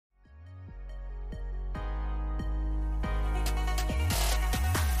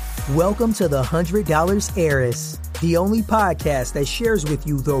Welcome to the $100 Heiress, the only podcast that shares with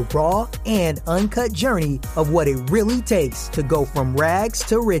you the raw and uncut journey of what it really takes to go from rags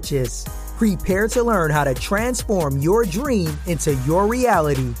to riches. Prepare to learn how to transform your dream into your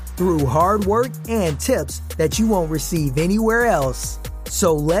reality through hard work and tips that you won't receive anywhere else.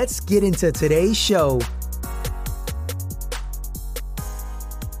 So let's get into today's show.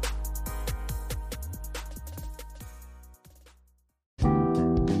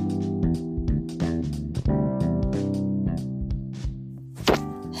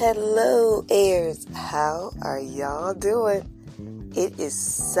 Hello, heirs. How are y'all doing? It is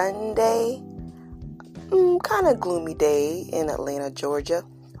Sunday. Kind of gloomy day in Atlanta, Georgia,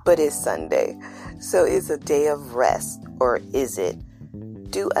 but it's Sunday. So it's a day of rest, or is it?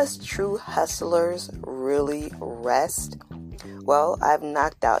 Do us true hustlers really rest? Well, I've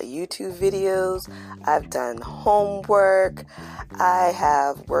knocked out YouTube videos. I've done homework. I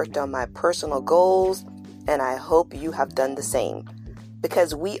have worked on my personal goals, and I hope you have done the same.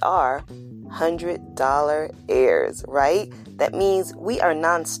 Because we are $100 heirs, right? That means we are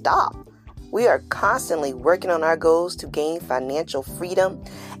nonstop. We are constantly working on our goals to gain financial freedom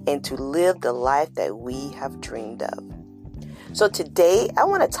and to live the life that we have dreamed of. So today, I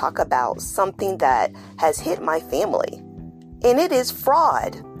want to talk about something that has hit my family, and it is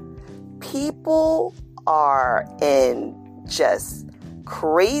fraud. People are in just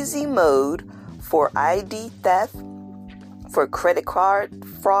crazy mode for ID theft, for credit card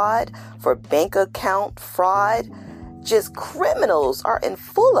fraud, for bank account fraud. Just criminals are in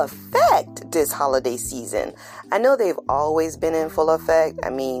full effect this holiday season. I know they've always been in full effect. I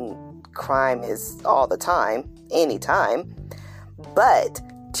mean, crime is all the time, anytime. But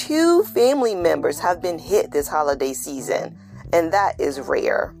 2 family members have been hit this holiday season, and that is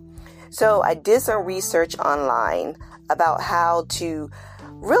rare. So I did some research online about how to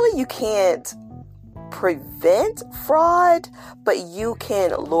you can't prevent fraud, but you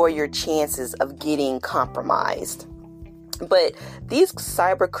can lower your chances of getting compromised. But these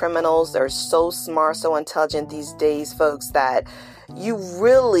cyber criminals are so smart, so intelligent these days, folks, that you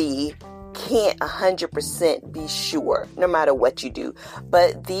really can't 100% be sure, no matter what you do.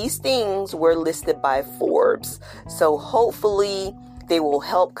 But these things were listed by Forbes, so hopefully they will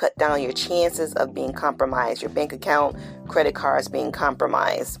help cut down your chances of being compromised, your bank account, credit cards being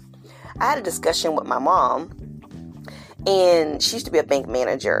compromised. I had a discussion with my mom, and she used to be a bank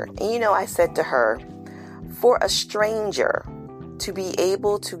manager. And, I said to her, for a stranger to be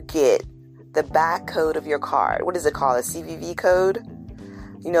able to get the back code of your card, what is it called, a CVV code?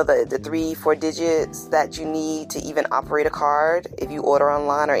 The 3-4 digits that you need to even operate a card if you order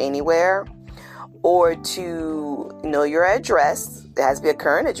online or anywhere, or to know your address. It has to be a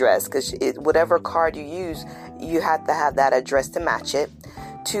current address, because whatever card you use, you have to have that address to match it.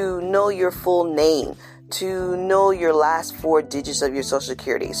 To know your full name, to know your last 4 digits of your social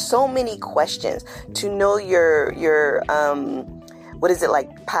security. So many questions. To know your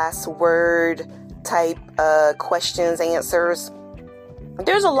password type questions, answers.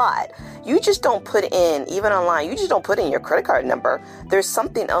 There's a lot. You just don't put in, even online, you just don't put in your credit card number. There's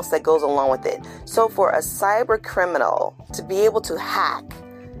something else that goes along with it. So for a cyber criminal to be able to hack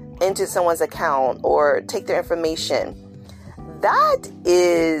into someone's account or take their information, that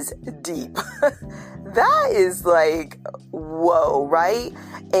is deep. That is like, whoa, right?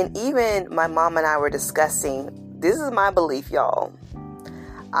 And even my mom and I were discussing, this is my belief, y'all.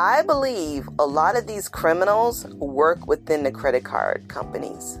 I believe a lot of these criminals work within the credit card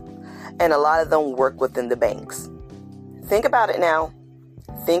companies, and a lot of them work within the banks. Think about it now.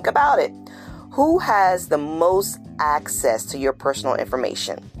 Think about it. Who has the most access to your personal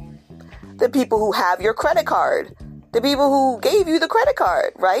information? The people who have your credit card. The people who gave you the credit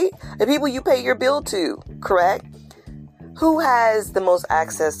card, right? The people you pay your bill to, correct? Who has the most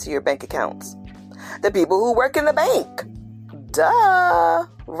access to your bank accounts? The people who work in the bank. Duh,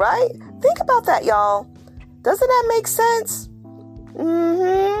 right? Think about that, y'all. Doesn't that make sense?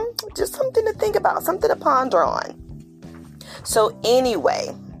 Just something to think about, something to ponder on. So anyway,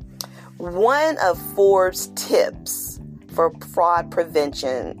 one of Forbes' tips for fraud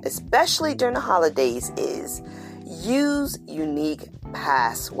prevention, especially during the holidays, is use unique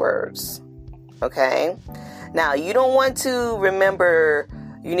passwords. Okay? Now, you don't want to remember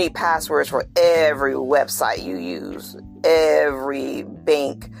unique passwords for every website you use, every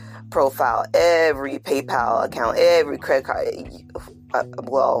bank profile, every PayPal account, every credit card.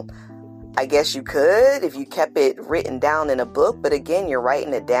 Well, I guess you could if you kept it written down in a book, but again, you're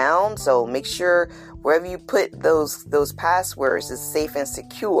writing it down, so make sure wherever you put those passwords is safe and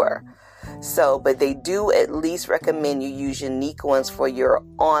secure. So, but they do at least recommend you use unique ones for your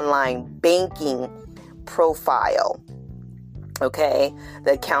online banking profile. Okay,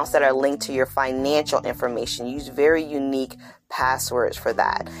 the accounts that are linked to your financial information, use very unique passwords for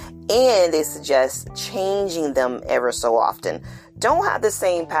that. And they suggest changing them ever so often. Don't have the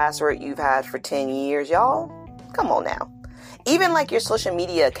same password you've had for 10 years, y'all. Come on now. Even like your social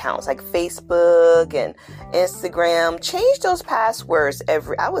media accounts like Facebook and Instagram, change those passwords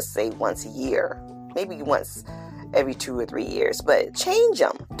I would say once a year, maybe once every 2 or 3 years, but change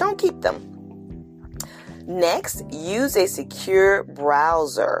them. Don't keep them. Next, use a secure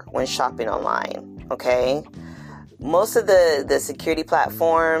browser when shopping online, okay? Most of the security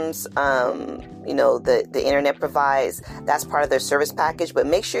platforms, the internet provides, that's part of their service package, but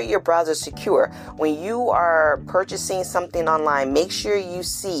make sure your browser is secure. When you are purchasing something online, make sure you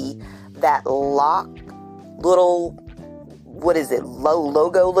see that lock little,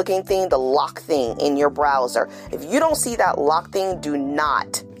 logo looking thing, the lock thing in your browser. If you don't see that lock thing, do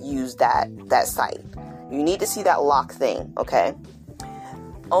not use that site. You need to see that lock thing, okay?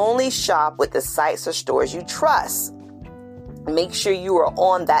 Only shop with the sites or stores you trust. Make sure you are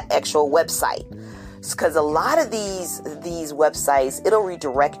on that actual website. Because a lot of these websites, it'll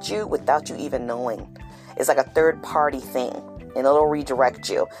redirect you without you even knowing. It's like a third party thing, and it'll redirect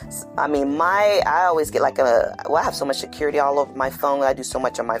you. I mean, I always get I have so much security all over my phone. I do so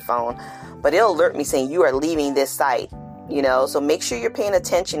much on my phone, but it'll alert me saying you are leaving this site. So make sure you're paying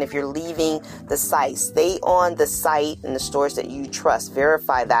attention if you're leaving the site. Stay on the site and the stores that you trust.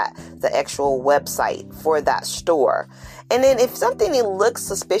 Verify that, the actual website for that store. And then if something looks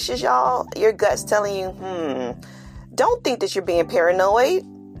suspicious, y'all, your gut's telling you, don't think that you're being paranoid.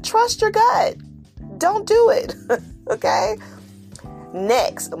 Trust your gut. Don't do it. Okay?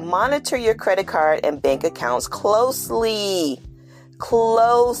 Next, monitor your credit card and bank accounts closely.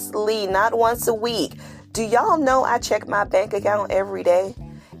 Not once a week. Do y'all know I check my bank account every day?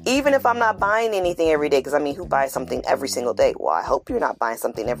 Even if I'm not buying anything every day, because who buys something every single day? Well, I hope you're not buying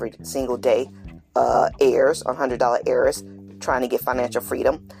something every single day. Heirs on $100 heirs trying to get financial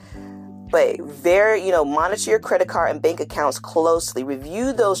freedom. But monitor your credit card and bank accounts closely.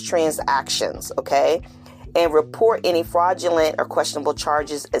 Review those transactions, okay? And report any fraudulent or questionable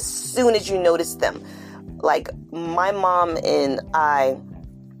charges as soon as you notice them. Like my mom and I,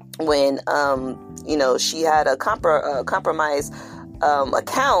 when she had a compromised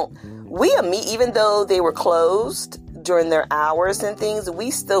account, even though they were closed during their hours and things,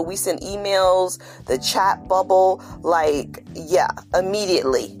 we sent emails, the chat bubble,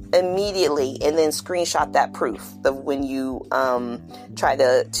 immediately, and then screenshot that proof of when you try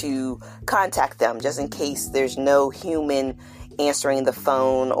to contact them, just in case there's no human answering the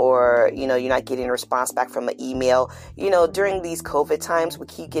phone, or you're not getting a response back from an email. During these COVID times, we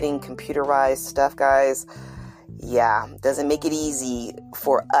keep getting computerized stuff, guys. Yeah, doesn't make it easy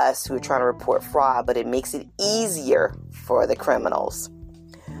for us who are trying to report fraud, but it makes it easier for the criminals.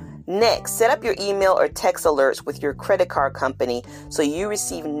 Next, set up your email or text alerts with your credit card company so you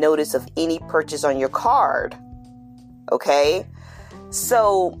receive notice of any purchase on your card. Okay?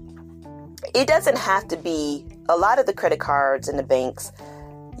 So it doesn't have to be, a lot of the credit cards and the banks,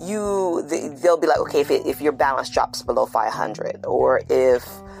 they'll be like, okay, if your balance drops below 500, or if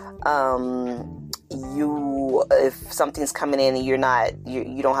something's coming in and you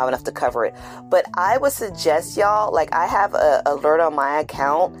don't have enough to cover it. But I would suggest y'all, I have a alert on my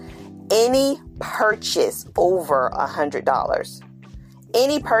account, any purchase over $100,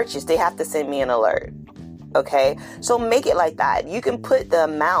 any purchase, they have to send me an alert. Okay, so make it like that. You can put the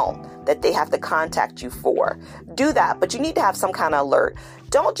amount that they have to contact you for. Do that, but you need to have some kind of alert.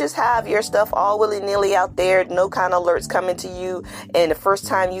 Don't just have your stuff all willy-nilly out there, no kind of alerts coming to you, and the first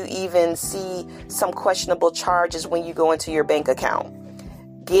time you even see some questionable charges when you go into your bank account.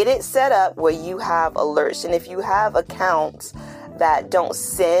 Get it set up where you have alerts, and if you have accounts that don't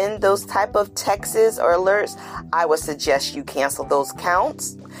send those type of texts or alerts, I would suggest you cancel those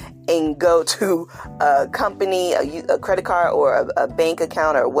accounts and go to a company, a credit card or a bank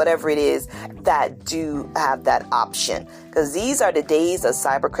account or whatever it is that do have that option. Because these are the days of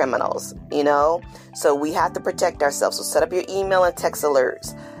cyber criminals, So we have to protect ourselves. So set up your email and text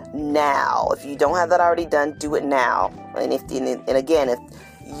alerts now. If you don't have that already done, do it now. And again, if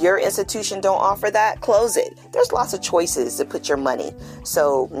your institution don't offer that, close it. There's lots of choices to put your money.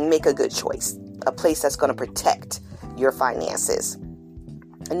 So make a good choice. A place that's going to protect your finances.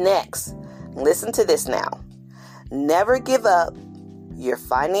 Next, listen to this now. Never give up your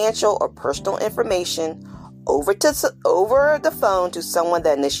financial or personal information over the phone to someone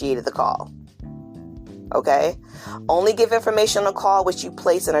that initiated the call. Okay? Only give information on a call which you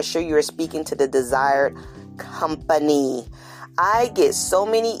place and assure you are speaking to the desired company. I get so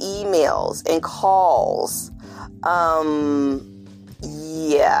many emails and calls,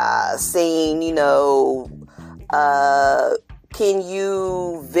 saying, can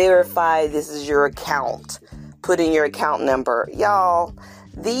you verify this is your account? Put in your account number. Y'all,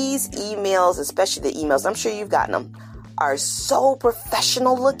 these emails, especially the emails, I'm sure you've gotten them, are so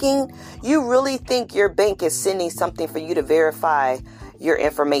professional looking. You really think your bank is sending something for you to verify your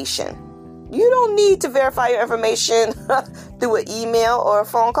information. You don't need to verify your information through an email or a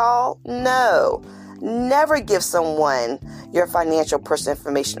phone call. No. Never give someone your financial personal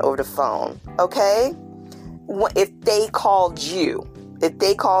information over the phone. Okay? If they called you.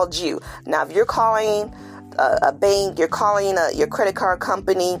 Now, if you're calling a bank, you're calling your credit card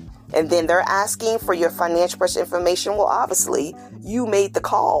company, and then they're asking for your financial personal information, well, obviously, you made the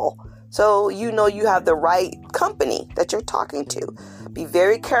call. So you know you have the right company that you're talking to. Be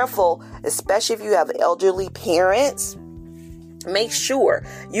very careful, especially if you have elderly parents. Make sure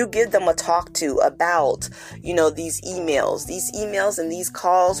you give them a talk to about, these emails. These emails and these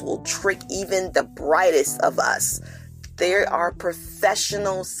calls will trick even the brightest of us. There are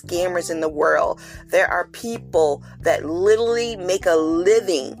professional scammers in the world. There are people that literally make a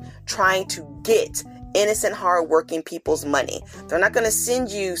living trying to get innocent, hardworking people's money. They're not going to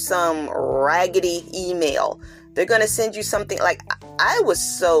send you some raggedy email. They're going to send you something like, I was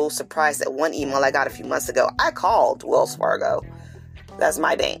so surprised at one email I got a few months ago. I called Wells Fargo. That's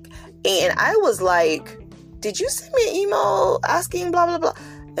my bank. And I was like, did you send me an email asking blah, blah, blah?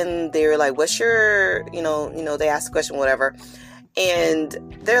 And they were like, what's your, they asked the question, whatever. And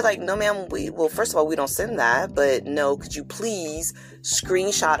they're like, no, ma'am, first of all, we don't send that. But no, could you please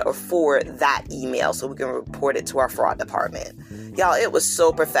screenshot or forward that email so we can report it to our fraud department? Y'all, it was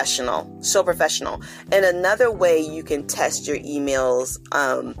so professional, so professional. And another way you can test your emails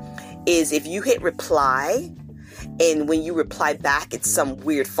is if you hit reply, and when you reply back, it's some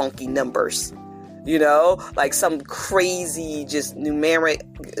weird funky numbers. Like some crazy, just numeric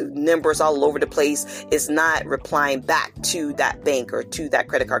numbers all over the place. It's not replying back to that bank or to that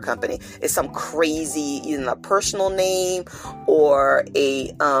credit card company. It's some crazy, either a personal name or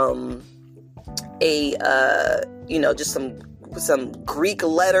just some Greek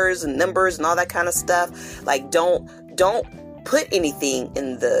letters and numbers and all that kind of stuff. Like, don't put anything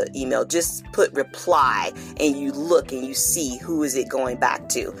in the email. Just put reply, and you look and you see who is it going back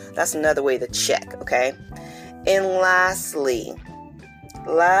to. That's another way to check, okay? And lastly,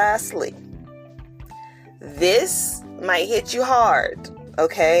 this might hit you hard,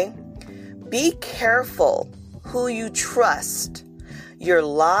 okay? Be careful who you trust your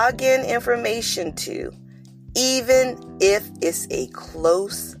login information to, even if it's a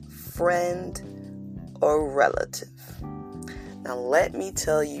close friend or relative. Now, let me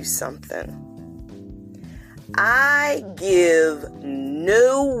tell you something. I give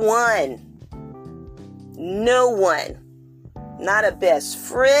no one, not a best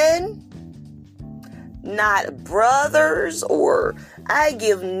friend, not brothers, or I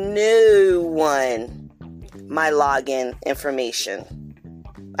give no one my login information.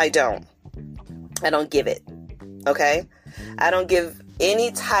 I don't give it. Okay? I don't give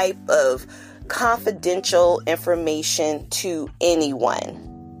any type of confidential information to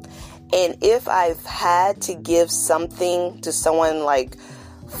anyone. And if I've had to give something to someone,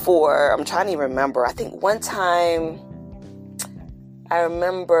 I'm trying to remember, I think one time I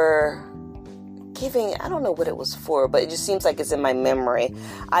remember giving, I don't know what it was for, but it just seems like it's in my memory.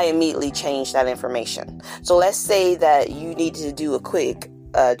 I immediately changed that information. So let's say that you need to do a quick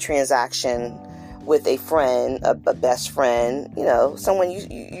transaction with a friend, a best friend, someone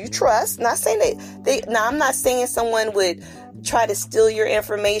you trust. Not saying now I'm not saying someone would try to steal your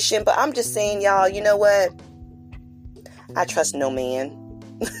information, but I'm just saying, y'all, you know what? I trust no man.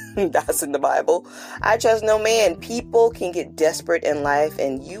 That's in the Bible. I trust no man. People can get desperate in life,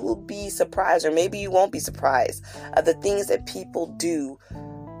 and you will be surprised, or maybe you won't be surprised, of the things that people do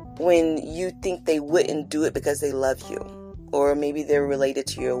when you think they wouldn't do it because they love you, or maybe they're related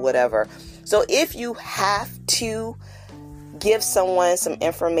to you or whatever. So if you have to give someone some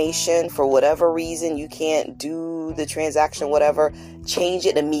information for whatever reason, you can't do the transaction, whatever, change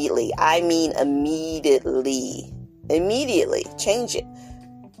it immediately. I mean immediately. Immediately change it,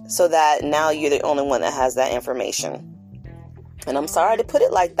 so that now you're the only one that has that information. And I'm sorry to put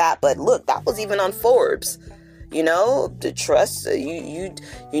it like that, but look, that was even on Forbes. The trust, you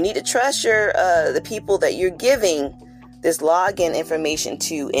need to trust the people that you're giving this login information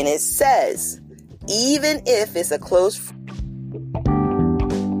to. And it says, even if it's a close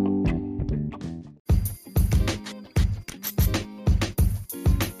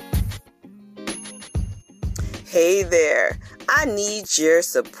Hey there, I need your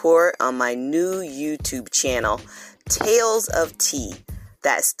support on my new YouTube channel, Tales of Tea.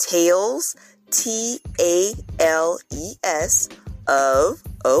 That's Tales, Tales of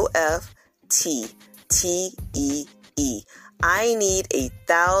OF-T, T-E-E. I need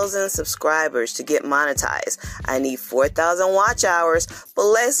 1,000 subscribers to get monetized. I need 4,000 watch hours, but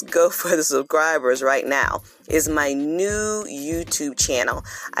let's go for the subscribers right now. It's my new YouTube channel.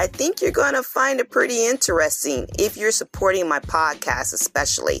 I think you're going to find it pretty interesting if you're supporting my podcast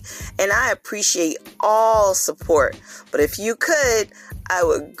especially. And I appreciate all support. But if you could, I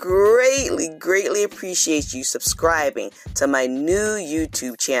would greatly appreciate you subscribing to my new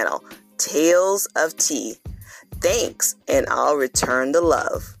YouTube channel, Tales of Tea. Thanks, and I'll return the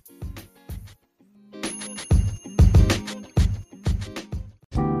love.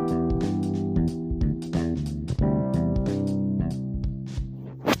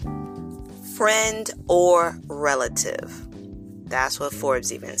 Friend or relative. That's what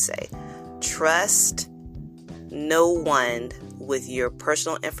Forbes even say. Trust no one with your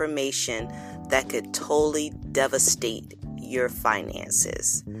personal information that could totally devastate your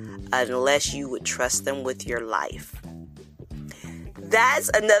finances unless you would trust them with your life. That's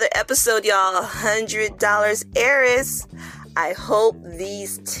another episode, y'all. $100 Heiress. I hope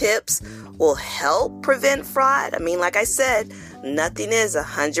these tips will help prevent fraud. I mean, like I said, nothing is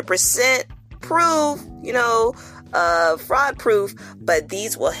 100% proof, fraud proof, but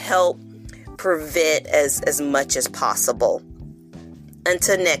these will help prevent as much as possible.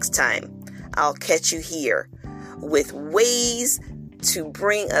 Until next time, I'll catch you here with ways to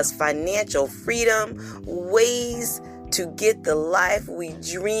bring us financial freedom, ways to get the life we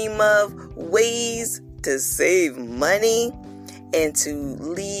dream of, ways to save money, and to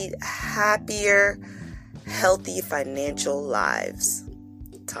lead happier, healthy financial lives.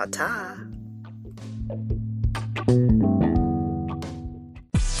 Ta-ta.